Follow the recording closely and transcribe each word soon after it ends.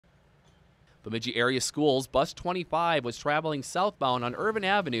Bemidji area schools bus 25 was traveling southbound on Irvin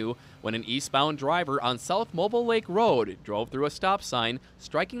Avenue when an eastbound driver on South Mobile Lake Road drove through a stop sign,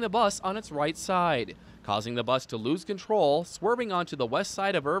 striking the bus on its right side, causing the bus to lose control, swerving onto the west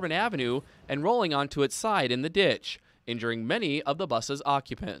side of Irvin Avenue and rolling onto its side in the ditch, injuring many of the bus's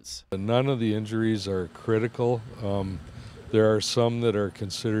occupants. None of the injuries are critical. There are some that are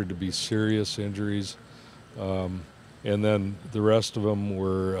considered to be serious injuries, and then the rest of them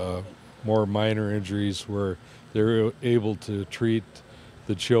were more minor injuries where they were able to treat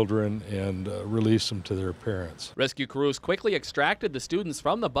the children and release them to their parents. Rescue crews quickly extracted the students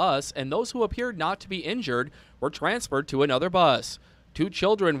from the bus, and those who appeared not to be injured were transferred to another bus. 2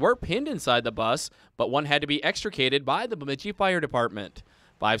 children were pinned inside the bus, but one had to be extricated by the Bemidji Fire Department.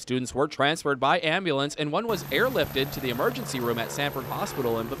 5 students were transferred by ambulance, and one was airlifted to the emergency room at Sanford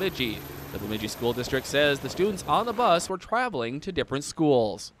Hospital in Bemidji. The Bemidji School District says the students on the bus were traveling to different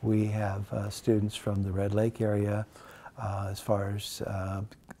schools. We have students from the Red Lake area as far as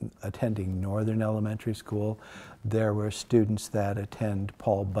attending Northern Elementary School. There were students that attend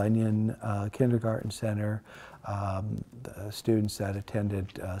Paul Bunyan Kindergarten Center, students that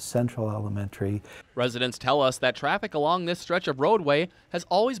attended Central Elementary. Residents tell us that traffic along this stretch of roadway has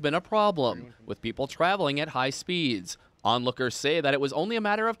always been a problem, with people traveling at high speeds. Onlookers say that it was only a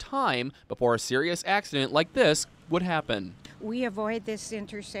matter of time before a serious accident like this would happen. We avoid this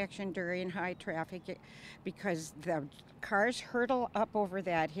intersection during high traffic because the cars hurtle up over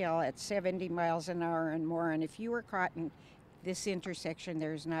that hill at 70 miles an hour and more, and if you were caught in this intersection,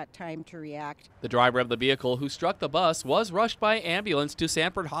 there's not time to react. The driver of the vehicle who struck the bus was rushed by ambulance to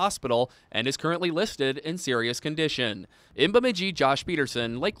Sanford Hospital and is currently listed in serious condition. In Bemidji, Josh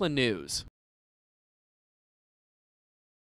Peterson, Lakeland News.